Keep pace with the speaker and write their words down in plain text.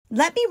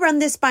"Let me run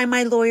this by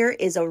my lawyer"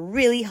 is a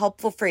really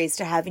helpful phrase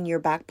to have in your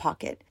back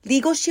pocket.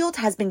 Legal Shield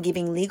has been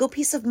giving legal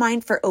peace of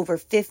mind for over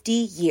 50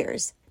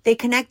 years. They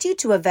connect you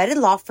to a vetted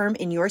law firm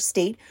in your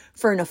state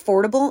for an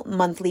affordable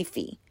monthly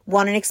fee.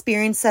 Want an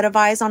experienced set of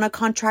eyes on a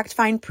contract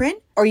fine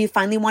print? Or you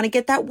finally want to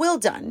get that will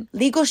done?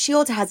 Legal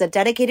Shield has a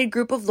dedicated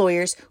group of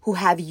lawyers who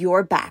have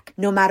your back,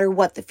 no matter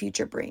what the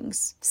future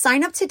brings.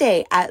 Sign up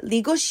today at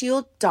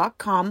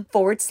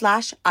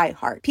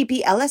LegalShield.com/iHeart.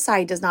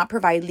 PPLSI does not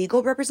provide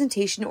legal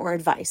representation or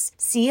advice.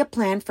 See a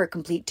plan for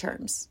complete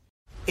terms.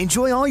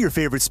 Enjoy all your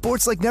favorite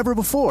sports like never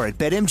before at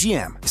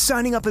BetMGM.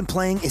 Signing up and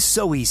playing is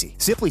so easy.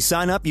 Simply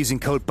sign up using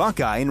code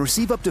Buckeye and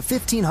receive up to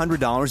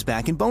 $1,500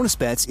 back in bonus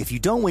bets if you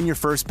don't win your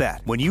first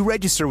bet. When you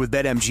register with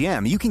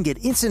BetMGM, you can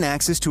get instant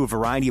access to a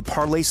variety of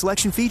parlay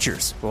selection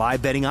features,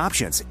 live betting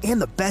options,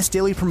 and the best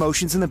daily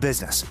promotions in the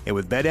business. And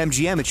with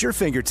BetMGM at your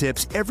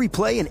fingertips, every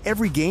play and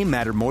every game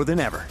matter more than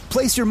ever.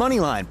 Place your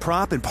moneyline,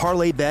 prop, and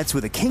parlay bets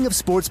with the king of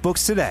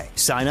sportsbooks today.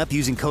 Sign up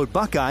using code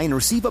Buckeye and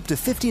receive up to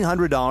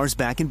 $1,500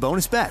 back in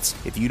bonus bets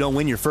if you don't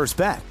win your first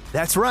bet.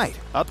 That's right,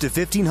 up to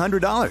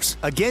 $1,500.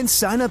 Again,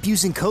 sign up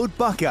using code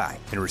Buckeye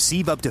and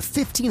receive up to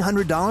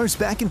 $1,500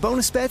 back in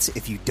bonus bets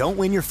if you don't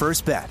win your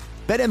first bet.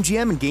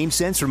 BetMGM and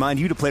GameSense remind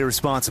you to play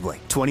responsibly.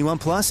 21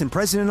 plus and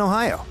present in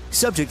Ohio.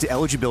 Subject to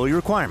eligibility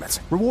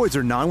requirements. Rewards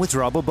are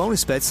non-withdrawable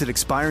bonus bets that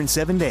expire in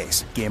 7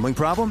 days. Gambling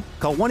problem?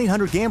 Call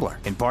 1-800-GAMBLER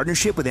in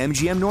partnership with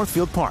MGM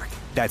Northfield Park.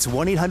 That's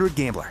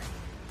 1-800-GAMBLER.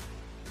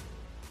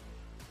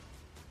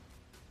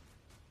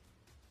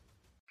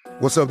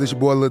 What's up, this your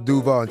boy Lil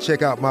Duval, and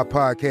check out my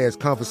podcast,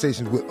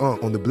 Conversations with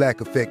Unc, on the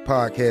Black Effect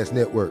Podcast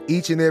Network.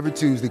 Each and every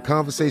Tuesday,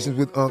 Conversations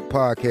with Unc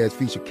podcast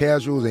feature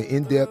casual and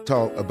in-depth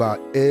talk about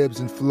ebbs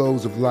and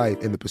flows of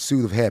life and the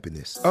pursuit of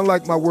happiness.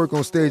 Unlike my work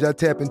on stage, I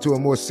tap into a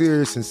more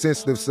serious and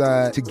sensitive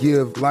side to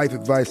give life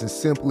advice and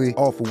simply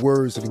offer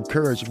words of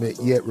encouragement,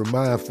 yet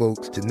remind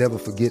folks to never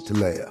forget to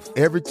laugh.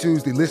 Every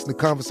Tuesday, listen to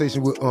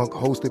Conversation with Unc,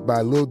 hosted by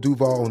Lil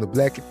Duval on the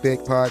Black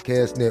Effect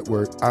Podcast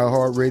Network,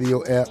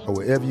 iHeartRadio app, or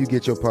wherever you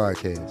get your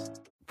podcasts.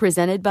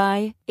 Presented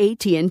by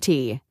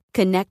AT&T.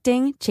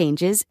 Connecting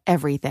changes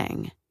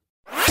everything.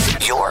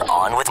 You're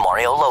on with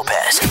Mario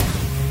Lopez.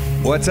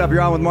 What's up?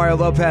 You're on with Mario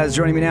Lopez.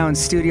 Joining me now in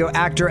studio,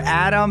 actor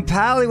Adam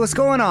Pally. What's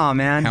going on,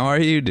 man? How are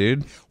you,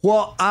 dude?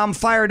 Well, I'm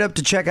fired up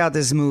to check out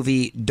this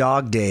movie,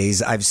 Dog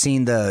Days. I've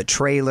seen the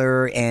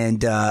trailer,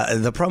 and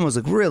the promos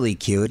look really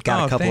cute.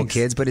 Got a couple of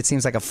kids, but it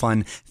seems like a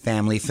fun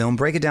family film.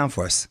 Break it down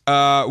for us.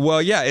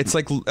 Well, yeah, it's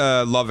like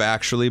Love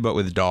Actually, but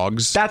with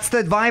dogs. That's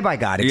the vibe I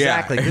got,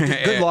 exactly.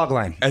 Yeah. Good log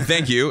line.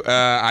 Thank you.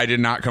 I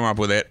did not come up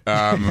with it.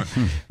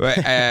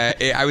 But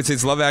I would say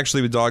it's Love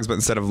Actually with dogs, but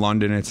instead of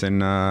London, it's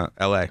in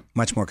L.A.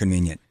 Much more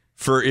convenient.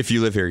 For if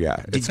you live here,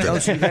 yeah.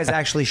 So you guys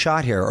actually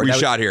shot here? We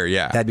shot here,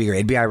 yeah. That'd be great.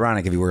 It'd be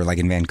ironic if you were like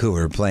in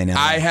Vancouver playing LA.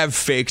 I have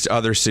faked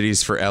other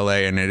cities for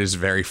LA, and it is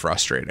very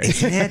frustrating.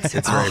 Isn't it?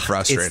 It's very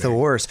frustrating. It's the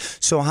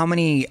worst. So how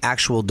many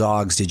actual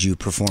dogs did you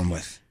perform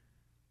with?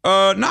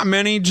 Not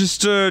many,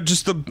 just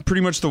the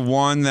pretty much the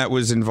one that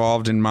was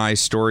involved in my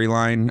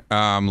storyline.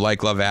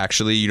 Like Love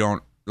Actually, you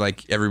don't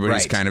like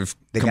everybody's kind of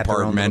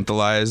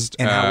compartmentalized.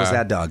 And how was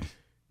that dog?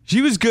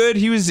 He was good.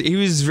 He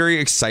was very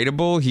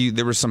excitable.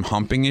 There were some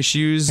humping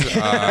issues.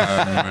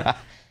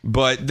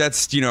 But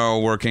that's,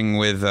 working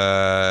with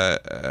any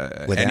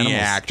animals,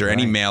 actor,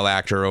 any male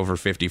actor over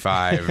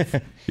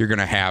 55, you're going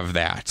to have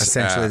that.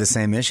 Essentially the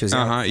same issues.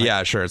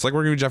 Yeah, sure. It's like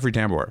working with Jeffrey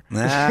Tambor.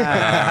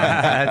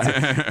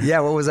 Yeah,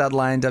 what was that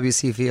line,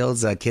 W.C.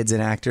 Fields? Kids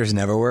and actors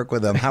never work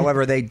with them.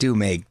 However, they do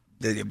make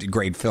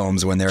great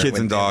films when they're kids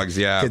and dogs.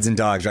 Yeah, kids and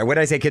dogs. Right? What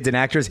did I say? Kids and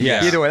actors.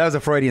 Yeah. Either way, that was a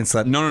Freudian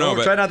slip. No.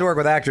 Try not to work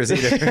with actors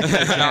either.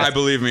 I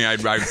believe me. I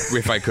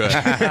if I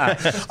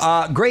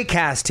could. Great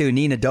cast too.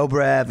 Nina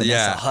Dobrev,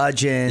 Vanessa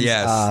Hudgens.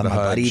 Yes, my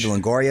buddy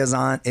Longoria's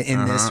on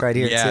in this right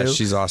here too. Yeah,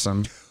 she's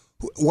awesome.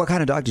 What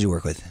kind of dog did you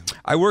work with?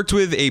 I worked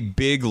with a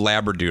big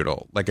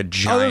Labradoodle, like a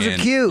giant. Oh, those are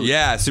cute.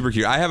 Yeah, super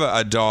cute. I have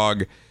a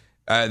dog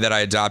that I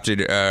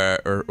adopted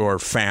or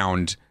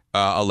found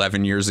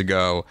 11 years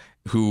ago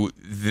who.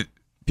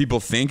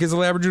 People think is a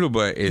Labradoodle,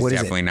 but it's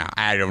definitely not.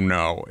 I don't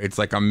know. It's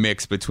like a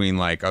mix between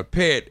like a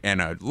pit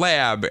and a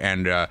lab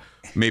and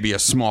maybe a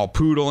small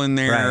poodle in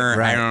there.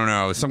 Right. I don't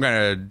know. Some kind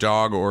of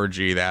dog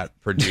orgy that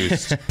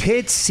produced.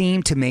 Pits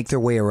seem to make their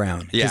way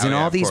around. Because in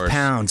all these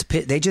pounds,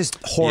 they just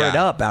hoard it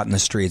up out in the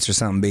streets or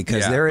something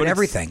because they're in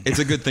everything. It's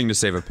a good thing to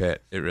save a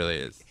pit. It really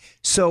is.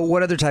 So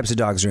what other types of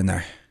dogs are in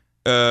there?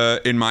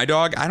 In my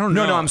dog, I don't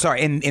know. No, I'm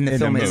sorry. In the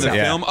film itself.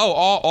 Film? Oh,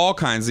 all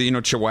kinds.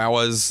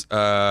 Chihuahuas.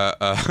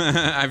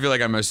 I feel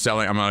like I'm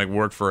like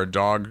work for a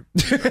dog.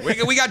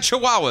 we got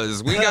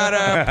Chihuahuas. We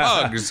got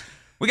pugs.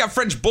 We got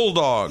French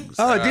bulldogs.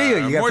 Oh, do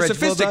you? You got more French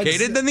sophisticated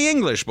bulldogs? Than the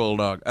English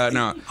bulldog.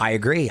 No, I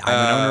agree. I'm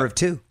an owner of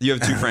two. You have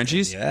two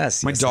Frenchies?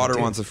 Yes. My daughter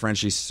wants a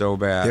Frenchie so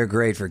bad. They're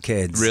great for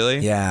kids. Really?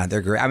 Yeah,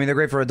 they're great. I mean, they're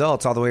great for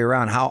adults all the way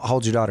around. How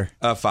old's your daughter?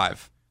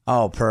 5.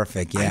 Oh,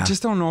 perfect. Yeah. I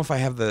just don't know if I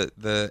have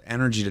the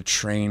energy to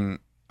train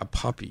a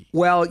puppy.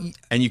 Well,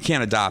 and you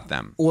can't adopt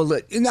them. Well,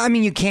 look, I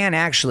mean, you can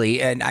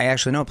actually, and I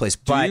actually know a place,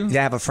 but they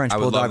have a French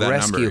Bulldog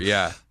rescue. Number,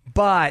 yeah.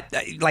 But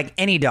like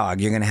any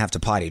dog, you're going to have to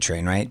potty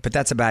train, right? But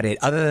that's about it.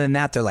 Other than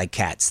that, they're like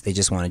cats. They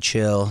just want to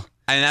chill.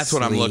 And that's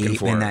what I'm looking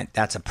for. And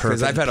that's a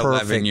perfect. Because I've had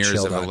 11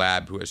 years of a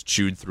lab who has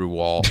chewed through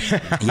walls.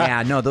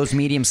 Yeah, no, those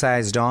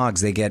medium-sized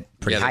dogs, they get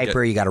pretty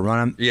hyper. You got to run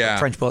them. Yeah.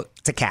 French Bulldog,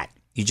 it's a cat.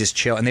 You just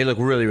chill, and they look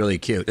really, really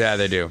cute. Yeah,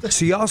 they do.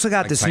 So you also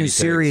got this new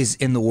series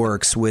in the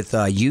works with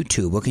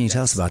YouTube. What can you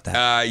tell us about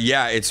that?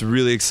 Yeah, it's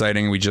really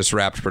exciting. We just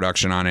wrapped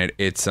production on it.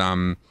 It's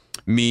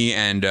me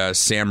and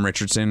Sam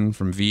Richardson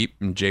from Veep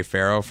and Jay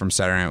Farrow from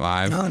Saturday Night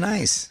Live. Oh,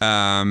 nice.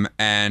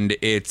 And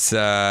it's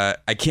I'm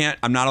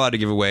not allowed to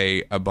give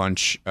away a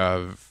bunch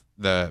of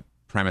the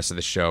premise of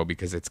the show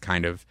because it's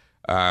kind of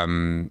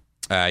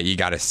you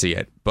got to see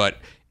it. But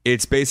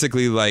it's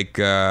basically like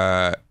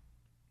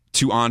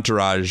to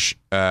Entourage,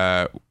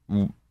 like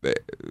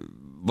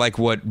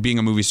what being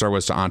a movie star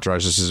was to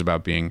Entourage. This is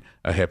about being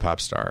a hip hop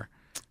star.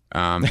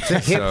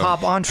 Hip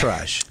hop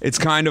Entourage. It's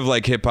kind of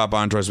like hip hop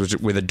Entourage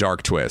with a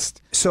dark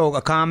twist. So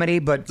a comedy,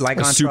 but like a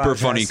Entourage super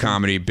funny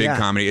comedy, big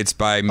comedy. It's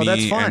by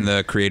me and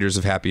the creators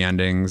of Happy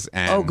Endings.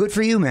 And good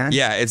for you, man.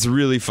 Yeah, it's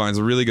really fun. It's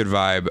a really good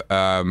vibe,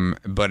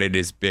 but it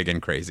is big and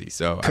crazy.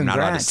 So I'm not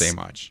allowed to say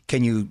much.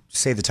 Can you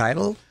say the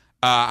title?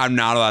 I'm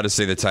not allowed to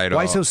say the title.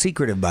 Why so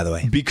secretive, by the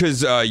way?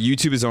 Because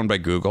YouTube is owned by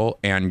Google,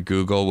 and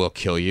Google will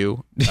kill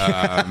you.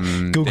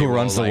 Google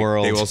runs the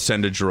world. They will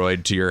send a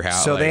droid to your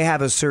house. So they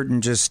have a certain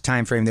just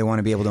time frame they want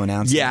to be able to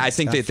announce. Yeah, I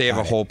think that they have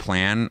a whole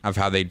plan of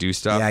how they do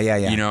stuff. Yeah.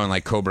 You know, and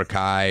like Cobra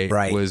Kai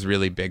was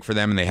really big for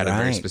them, and they had a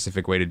very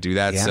specific way to do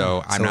that. Yeah.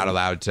 So I'm not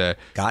allowed to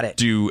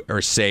do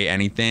or say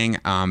anything.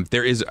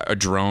 There is a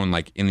drone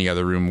like in the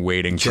other room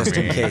waiting just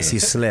for me. in case you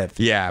slip.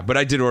 Yeah, but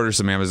I did order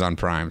some Amazon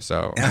Prime.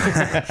 So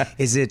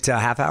is it a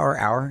half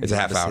hour? It's a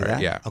half hour.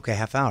 Yeah. Okay,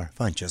 half hour.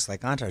 Fun, just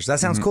like Entourage. That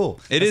sounds cool.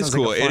 It is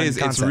cool. Like it is.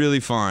 Concept. It's really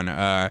fun.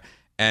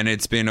 And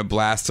it's been a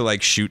blast to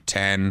like shoot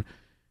 10.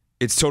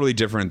 It's totally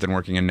different than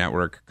working in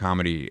network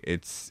comedy.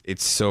 It's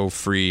so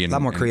free and a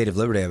lot more creative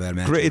liberty, I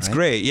bet. Great. It's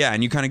great. Yeah,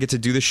 and you kind of get to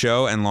do the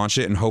show and launch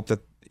it and hope that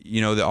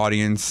the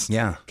audience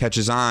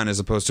catches on, as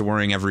opposed to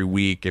worrying every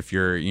week if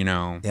you're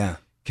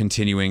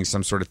continuing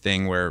some sort of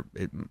thing where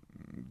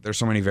there's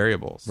so many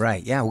variables.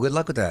 Right. Yeah. Well, good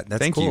luck with that.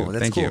 That's Thank cool. you. That's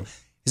Thank cool. you.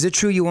 Is it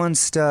true you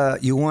once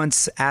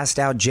asked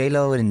out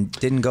J-Lo and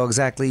didn't go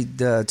exactly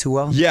too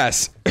well?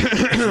 Yes.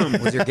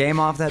 Was your game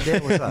off that day?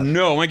 What's up?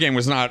 No, my game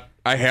was not.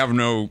 I have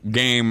no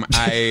game.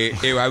 I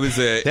was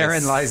a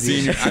therein lies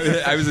senior.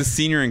 I was a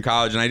senior in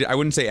college, and I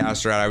wouldn't say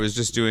asked her out. I was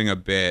just doing a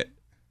bit.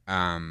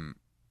 I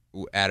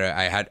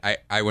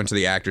went to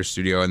the Actors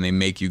Studio, and they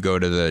make you go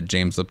to the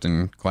James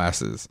Lipton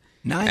classes.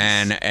 Nice.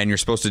 And you're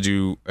supposed to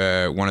do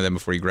one of them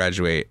before you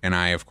graduate, and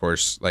I of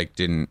course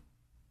didn't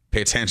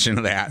pay attention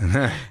to that.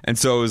 And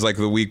so it was like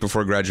the week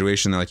before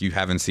graduation, they're like, you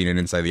haven't seen it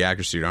inside the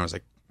Actors Studio. And I was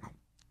like, oh,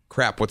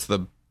 crap, what's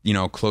the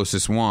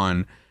closest one?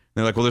 And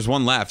they're like, well, there's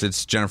one left.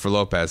 It's Jennifer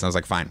Lopez. And I was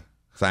like, fine,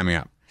 sign me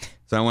up.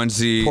 So I went to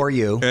see. Poor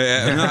you.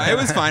 No, it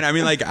was fine. I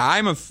mean, like,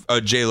 I'm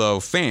a J-Lo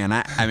fan.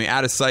 I mean,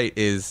 Out of Sight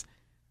is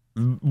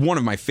one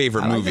of my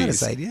favorite movies. Out of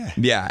Sight, yeah.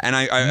 Yeah, and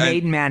I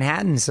Made in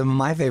Manhattan, some of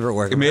my favorite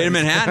work. Made in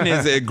Manhattan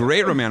is a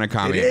great romantic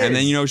comedy. And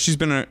then she's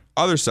been in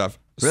other stuff.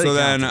 Really so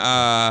talented.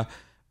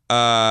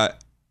 then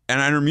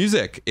and her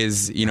music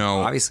is,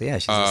 obviously, yeah,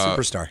 she's a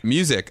superstar.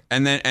 Music.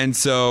 And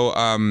so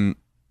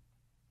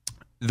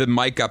the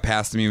mic got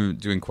passed to me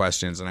doing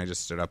questions, and I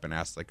just stood up and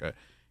asked I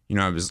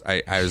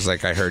was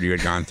like, I heard you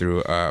had gone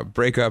through a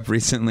breakup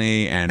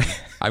recently, and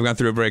I've gone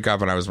through a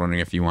breakup, and I was wondering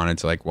if you wanted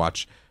to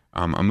watch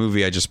a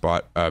movie. I just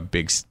bought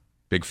Big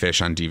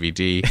Fish on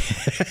DVD,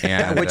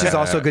 and, which is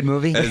also a good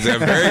movie. It's a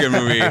very good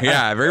movie.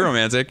 Yeah, very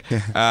romantic.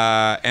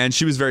 And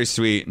she was very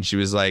sweet, and she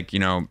was like,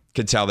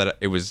 could tell that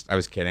I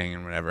was kidding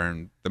and whatever.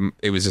 And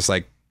it was just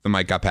like the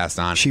mic got passed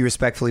on. She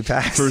respectfully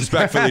passed.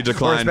 Respectfully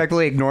declined.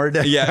 Respectfully ignored.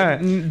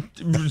 Yeah,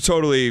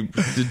 totally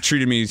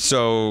treated me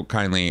so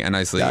kindly and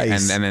nicely.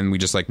 Nice. And then we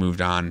just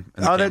moved on.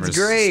 And the that's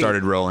great.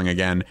 Started rolling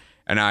again,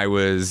 and I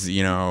was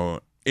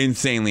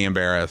insanely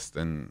embarrassed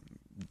and.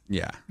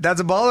 Yeah, that's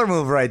a baller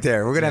move right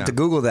there. We're gonna have to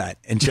Google that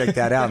and check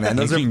that out, man.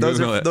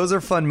 Those are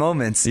fun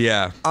moments.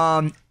 Yeah.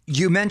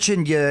 You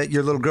mentioned your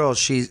little girl.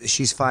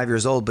 She's 5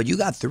 years old, but you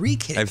got 3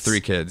 kids. I have 3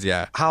 kids.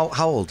 Yeah. How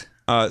old?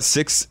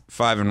 6,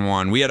 5, and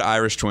 1. We had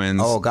Irish twins.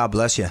 Oh, God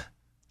bless you.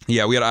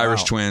 Yeah, we had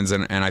Irish twins,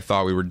 and I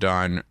thought we were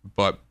done,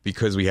 but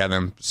because we had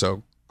them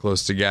so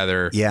close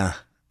together,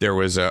 there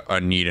was a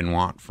need and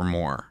want for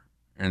more,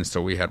 and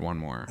so we had one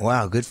more.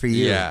 Wow, good for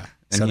you. Yeah,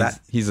 and so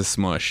he's a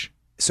smush.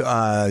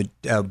 So,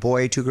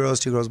 boy, 2 girls,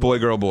 2 girls, boy,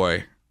 girl,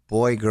 boy.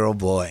 Boy, girl,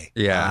 boy.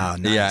 Yeah, wow,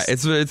 nice. Yeah,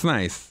 it's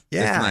nice.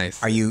 Yeah. It's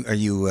nice. Are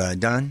you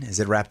done? Is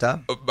it wrapped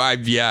up?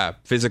 Yeah,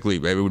 physically,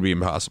 it would be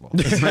impossible.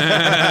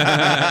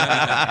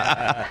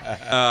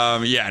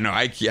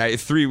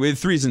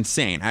 Three's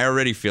insane. I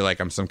already feel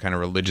like I'm some kind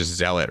of religious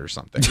zealot or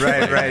something.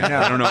 Right. No.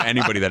 I don't know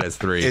anybody that has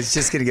 3. It's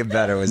just gonna get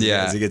better as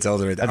it gets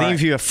older. I think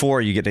if you have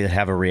 4, you get to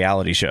have a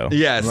reality show.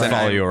 Yes, and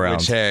follow you around.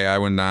 Which, hey, I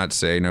would not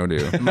say no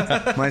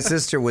to. My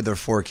sister with her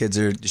 4 kids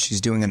she's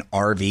doing an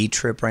RV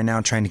trip right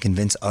now, trying to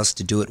convince us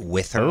to do it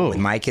with her, with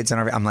my kids in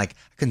RV. I'm like, I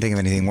couldn't think of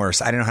anything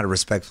worse. I don't know how to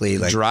respectfully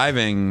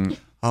driving.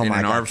 Oh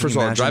my God! First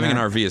of all, driving an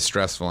RV is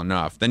stressful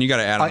enough. Then you got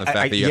to add on the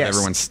fact that you have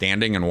everyone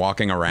standing and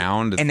walking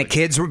around, and the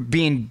kids were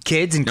being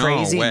kids and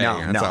crazy.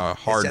 No, that's a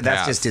hard path.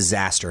 That's just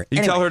disaster.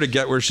 You tell her to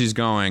get where she's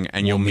going,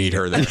 and you'll meet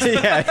her there.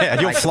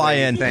 yeah, you'll fly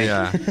in.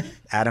 Yeah,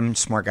 Adam,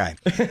 smart guy.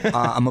 I'm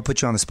gonna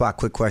put you on the spot.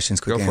 Quick questions,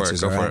 quick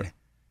answers. Go for it.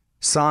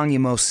 Song you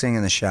most sing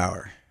in the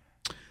shower?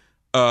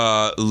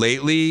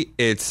 Lately,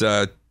 it's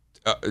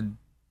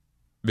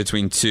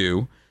between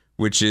 2,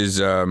 which is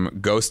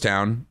Ghost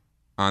Town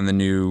on the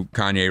new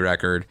Kanye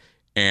record,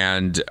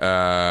 and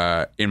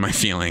In My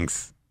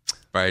Feelings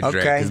by Drake.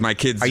 Because my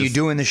kids. Are you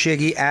doing the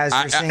shiggy as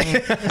you're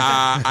singing?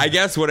 I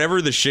guess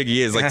whatever the shiggy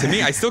is. Like, to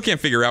me, I still can't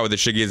figure out what the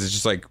shiggy is. It's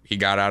just like he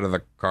got out of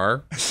the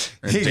car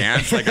and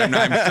danced. Like, I'm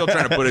still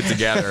trying to put it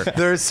together.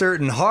 There's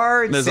certain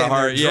hearts. There's a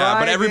heart,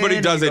 but everybody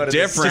does it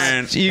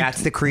different.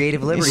 That's the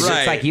creative liberty. Right.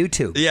 It's like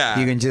YouTube. Yeah.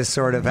 You can just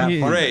sort of have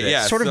fun with it.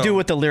 Yeah. Sort of do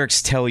what the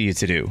lyrics tell you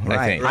to do. Right.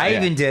 I think. I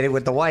even did it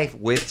with the wife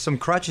with some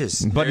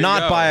crutches. But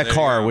not by a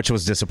car, which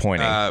was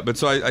disappointing. But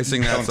so I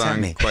sing that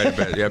song quite a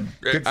bit. Yeah.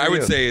 I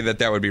would say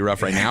that would be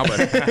rough right now,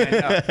 but.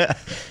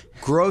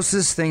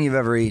 Grossest thing you've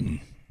ever eaten?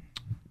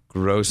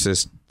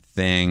 Grossest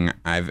thing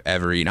I've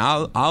ever eaten.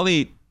 I'll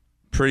eat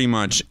pretty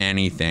much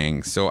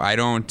anything. So I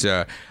don't.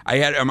 I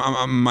had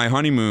my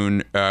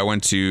honeymoon. I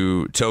went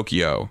to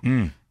Tokyo,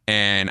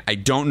 and I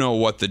don't know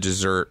what the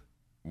dessert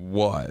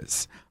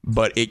was,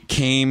 but it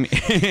came.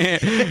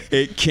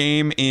 It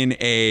came in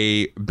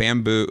a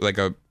bamboo, like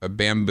a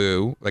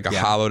bamboo, like a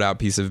hollowed out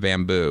piece of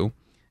bamboo,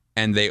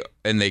 and they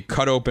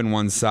cut open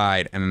one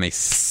side, and then they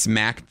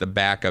smacked the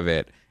back of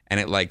it. And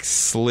it like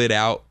slid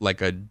out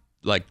like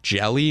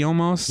jelly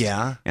almost.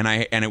 Yeah.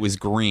 And it was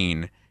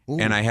green. Ooh.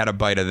 And I had a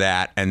bite of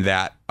that, and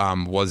that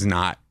was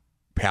not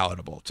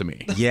palatable to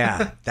me.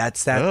 Yeah, that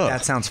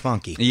sounds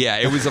funky. Yeah,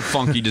 it was a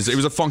funky it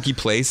was a funky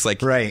place, like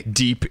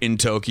deep in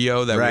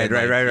Tokyo that we had,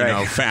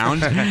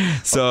 found.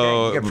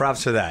 So okay, you get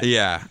props for that.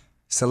 Yeah.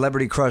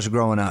 Celebrity crush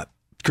growing up?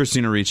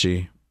 Christina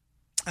Ricci.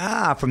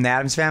 From the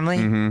Addams Family?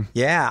 Mm-hmm.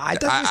 Yeah, I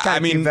thought she was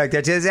kind of cute back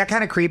there. Is that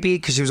kind of creepy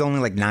because she was only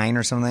like 9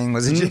 or something,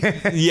 wasn't she?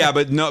 Yeah,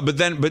 but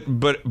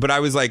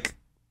I was like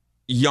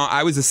young.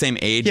 I was the same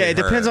age. Yeah, it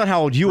depends on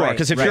how old you are.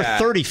 Because if you're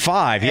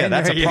 35,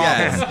 that's a problem.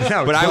 Yes.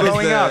 No, but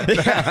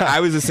I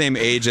was the same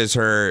age as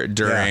her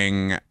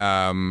during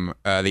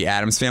the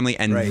Addams Family,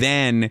 and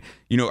then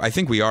I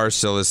think we are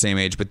still the same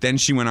age. But then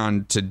she went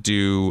on to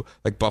do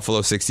like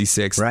Buffalo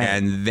 66,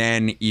 and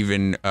then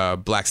even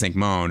Black Snake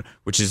Moan,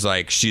 which is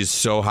like she is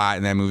so hot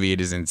in that movie. It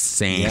is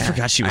insane. I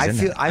forgot she was in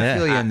that. I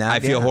feel you in that. I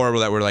feel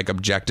horrible that we're like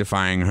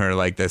objectifying her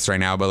like this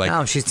right now, but like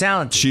no, she's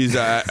talented. She's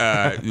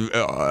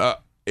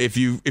if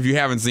you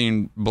haven't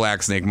seen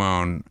Black Snake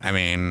Moan, I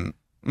mean,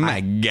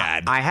 my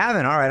God. I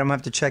haven't. All right, I'm going to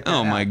have to check that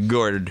out. Oh, my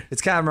God.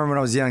 It's kind of, remember when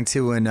I was young,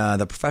 too, when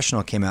The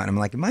Professional came out. And I'm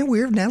like, am I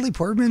weird, Natalie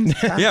Portman?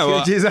 Yeah,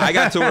 well, I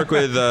got to work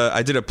with,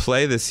 I did a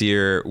play this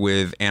year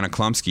with Anna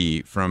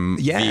Klumsky from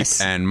Veep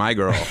and My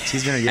Girl.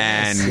 She's been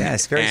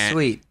very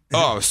sweet.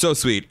 Oh, so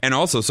sweet. And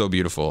also so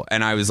beautiful.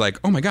 And I was like,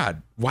 oh, my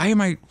God, why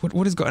am I,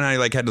 what is going on? And I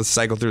like had to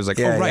cycle through. I was like,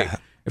 right.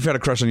 I've had a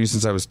crush on you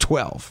since I was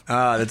 12.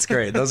 Oh, that's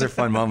great. Those are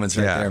fun moments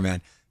there,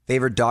 man.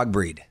 Favorite dog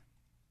breed?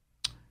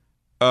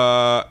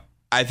 I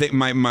think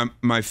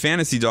my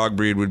fantasy dog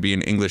breed would be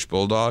an English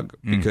bulldog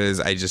because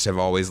I just have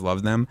always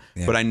loved them.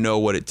 Yeah. But I know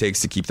what it takes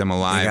to keep them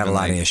alive. You got a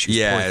lot of issues.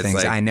 Yeah, poor things.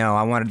 Like, I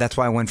know. That's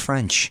why I went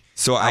French.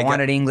 So I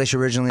wanted English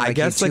originally. I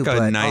guess like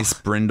a nice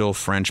brindle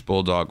French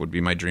bulldog would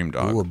be my dream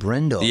dog. Ooh, a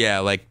brindle. Yeah,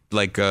 like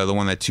the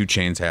one that 2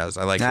 Chainz has.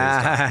 I like his dog.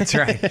 That's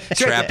right.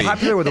 Trappy.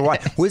 Popular with the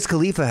white. Wiz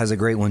Khalifa has a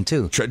great one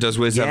too. Does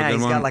Wiz have a good one? Yeah,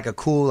 he's got like a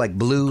cool like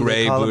blue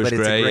gray, bluish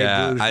gray.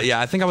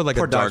 Yeah, I think I would like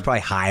poor a dark. Dog's probably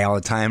high all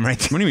the time,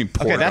 right? What do you mean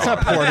poor? Okay, that's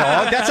not poor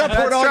dog. That's not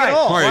poor dog at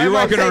all. Are you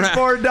walking around?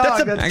 Poor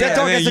dog. That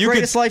dog has the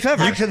greatest life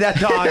ever. Actually,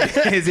 that dog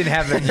is in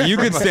heaven. You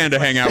could stand to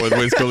hang out with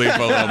Wiz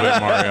Khalifa a little bit,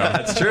 Mario.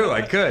 That's true.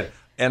 I could.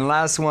 And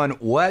last one,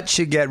 what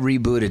should get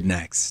rebooted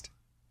next?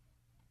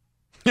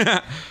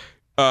 I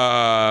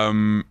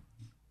don't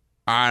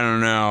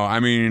know. I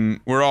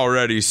mean, we're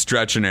already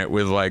stretching it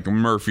with like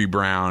Murphy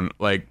Brown.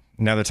 Like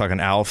now they're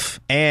talking Alf,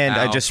 and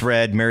I just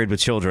read Married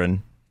with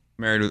Children.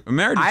 Married with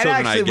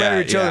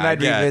Children.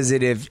 I'd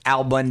revisit if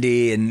Al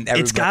Bundy and everybody.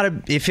 It's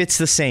gotta if it's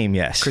the same.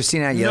 Yes,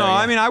 Christina Aguilera. No,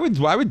 I mean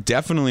I would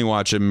definitely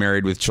watch a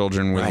Married with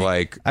Children with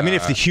like. I mean,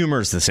 if the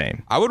humor's the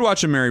same, I would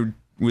watch a Married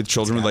with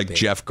Children with like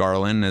Jeff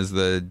Garlin as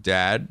the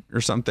dad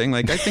or something.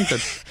 Like I think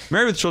that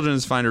Married with Children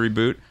is fine to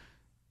reboot.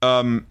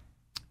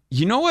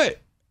 You know what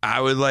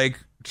I would like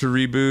to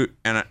reboot,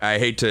 and I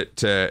hate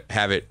to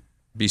have it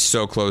be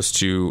so close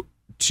to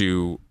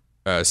to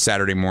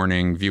Saturday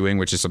morning viewing,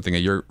 which is something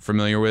that you're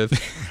familiar with.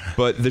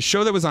 But the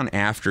show that was on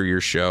after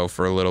your show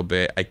for a little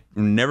bit, I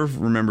never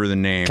remember the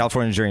name.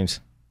 California Dreams.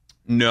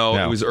 No,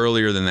 it was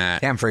earlier than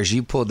that. Damn, Fraser,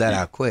 you pulled that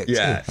out quick.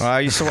 Yeah. Well,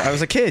 I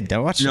was a kid. I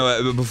watched it.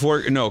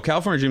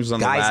 California Dreams was on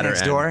Guys the latter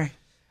Next end. Door?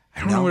 I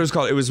don't know what it was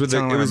called. It was with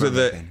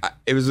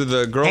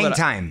the girl. Hang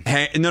Time.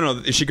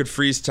 No, she could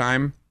freeze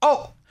time.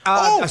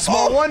 A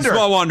Small Wonder.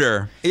 Small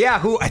Wonder. Yeah,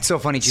 it's so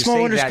funny you Small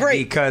say Wonder's that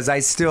great. because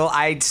I'd still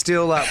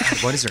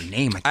what is her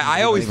name?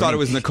 I always thought it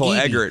was Nicole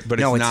Eggert, but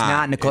no, it's not. it's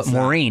not Nicole. It's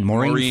Maureen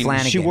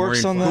Flanagan. She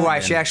works on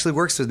that. She actually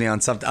works with me on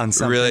something.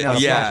 Really?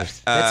 else. Yeah.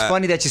 It's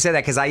funny that you say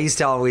that because I used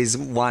to always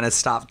want to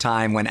stop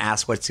time when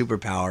asked what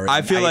superpower.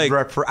 I feel I'd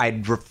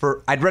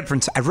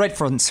reference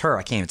her.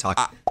 I can't even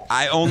talk.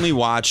 I only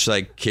watch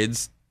like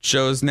kids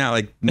shows now,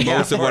 like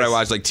most of what I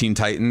watch, like Teen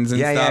Titans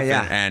and stuff.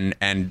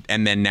 And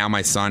then now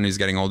my son, who's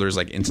getting older, is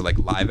like into like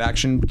live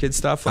action kid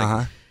stuff.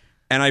 Like,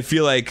 and I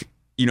feel like,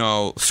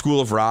 School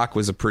of Rock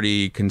was a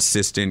pretty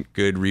consistent,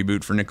 good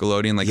reboot for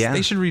Nickelodeon. Like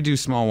they should redo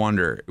Small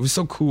Wonder. It was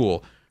so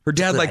cool. Her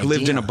dad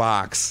lived in a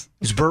box.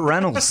 It was Burt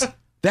Reynolds.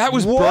 That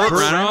was Burt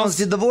Reynolds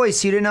did the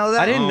voice. You didn't know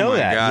that? I didn't know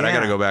that. God, I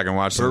got to go back and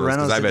watch those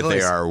because I bet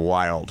they are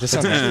wild. That's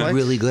a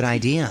really good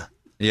idea.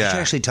 Yeah. I should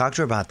actually talk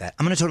to her about that.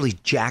 I'm going to totally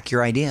jack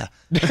your idea.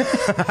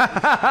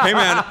 Hey,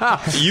 man,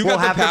 you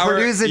got the power.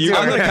 You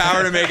got the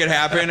power to make it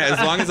happen. As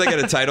long as I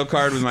get a title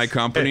card with my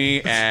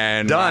company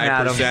and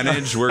my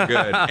percentage, we're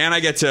good. And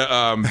I get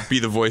to be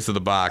the voice of the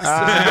box.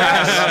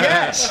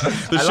 Yes.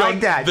 I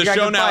like that. The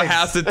show now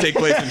has to take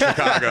place in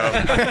Chicago,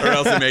 or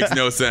else it makes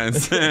no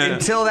sense.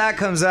 Until that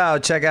comes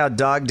out, check out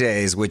Dog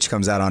Days, which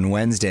comes out on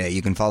Wednesday.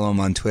 You can follow him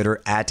on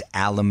Twitter at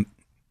Adam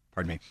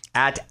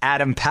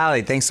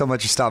Pally. Thanks so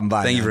much for stopping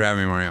by. Thank you for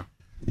having me, Mario.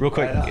 Real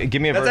quick,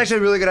 give me a That's actually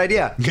a really good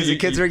idea. Because the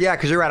kids are,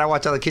 because you're right. I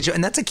watch all the kids show,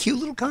 and that's a cute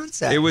little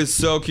concept. It was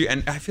so cute.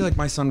 And I feel like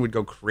my son would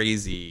go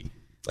crazy.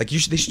 Like, they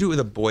should do it with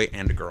a boy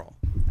and a girl.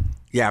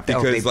 Yeah,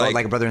 because they both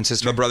like a brother and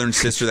sister. The brother and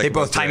sister. They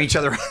both time each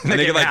other. And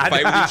they could fight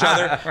with each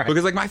other. Right.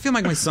 Because I feel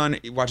like my son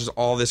watches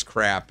all this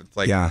crap. It's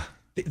like,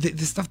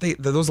 the stuff,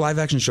 those live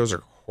action shows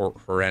are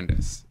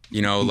horrendous.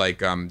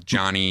 Like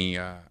Johnny...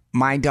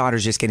 My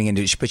daughter's just getting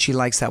into it, but she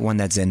likes that one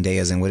that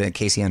Zendaya's in. What is it?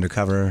 Casey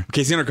Undercover?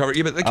 Casey Undercover.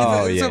 Yeah, but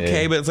it's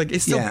okay, but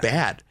it's still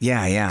bad.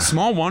 Yeah.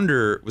 Small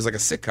Wonder was like a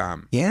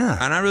sitcom. Yeah.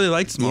 And I really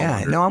liked Small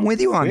Wonder. No, I'm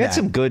with you on that. We had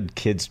some good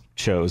kids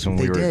shows when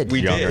we were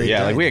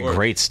younger. We had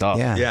great stuff.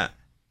 Yeah.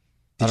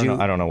 I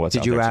don't know what's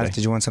Did you ask?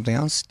 Did you want something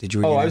else? I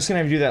was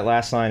going to do that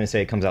last line and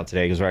say it comes out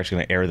today because we're actually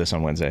going to air this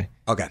on Wednesday.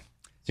 Okay.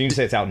 So you can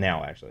say it's out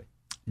now, actually.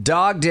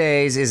 Dog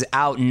Days is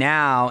out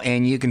now,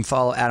 and you can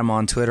follow Adam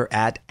on Twitter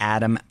at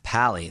Adam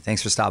Pally.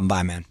 Thanks for stopping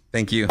by, man.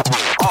 Thank you.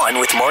 On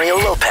with Mario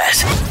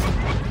Lopez.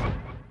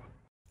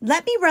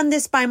 Let me run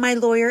this by my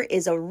lawyer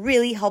is a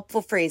really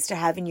helpful phrase to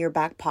have in your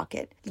back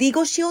pocket.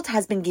 Legal Shield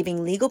has been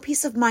giving legal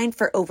peace of mind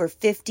for over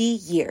 50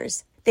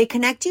 years. They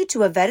connect you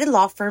to a vetted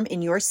law firm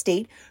in your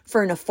state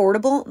for an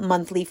affordable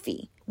monthly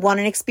fee. Want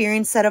an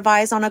experienced set of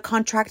eyes on a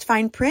contract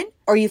fine print?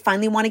 Or you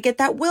finally want to get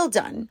that will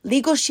done?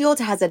 Legal Shield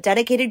has a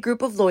dedicated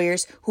group of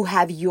lawyers who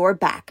have your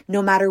back,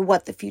 no matter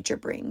what the future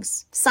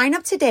brings. Sign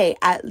up today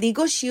at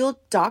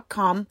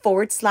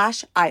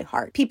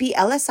LegalShield.com/iHeart.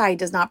 PPLSI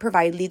does not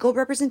provide legal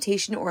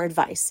representation or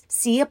advice.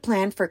 See a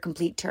plan for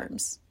complete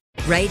terms.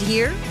 Right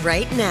here,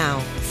 right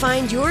now.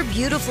 Find your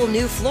beautiful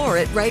new floor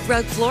at Right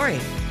Rug Flooring.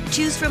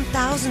 Choose from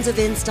thousands of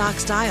in-stock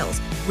styles,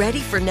 ready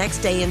for next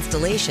day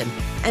installation,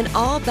 and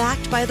all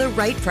backed by the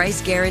right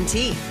price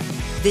guarantee.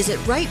 Visit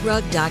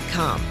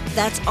rightrug.com.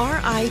 That's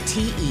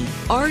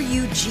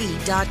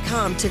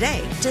RITERUG.com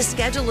today to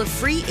schedule a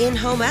free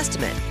in-home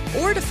estimate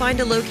or to find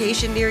a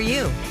location near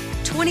you.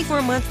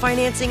 24-month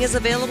financing is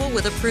available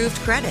with approved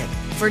credit.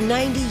 For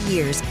 90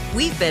 years,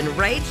 we've been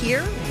right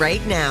here,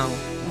 right now.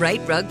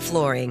 Right Rug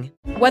Flooring.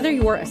 Whether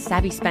you're a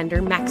savvy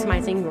spender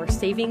maximizing your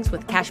savings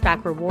with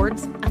cashback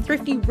rewards, a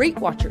thrifty rate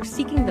watcher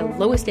seeking the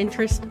lowest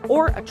interest,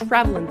 or a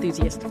travel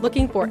enthusiast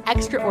looking for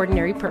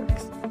extraordinary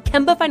perks,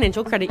 Kemba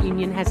Financial Credit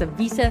Union has a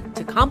visa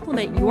to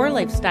complement your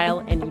lifestyle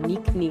and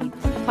unique needs.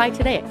 Apply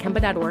today at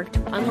Kemba.org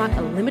to unlock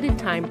a limited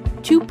time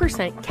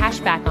 2% cash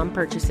back on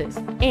purchases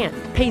and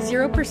pay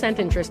 0%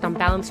 interest on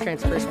balance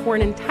transfers for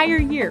an entire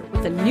year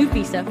with a new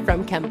visa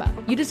from Kemba.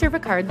 You deserve a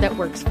card that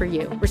works for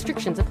you.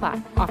 Restrictions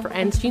apply. Offer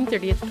ends June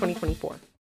 30th, 2024.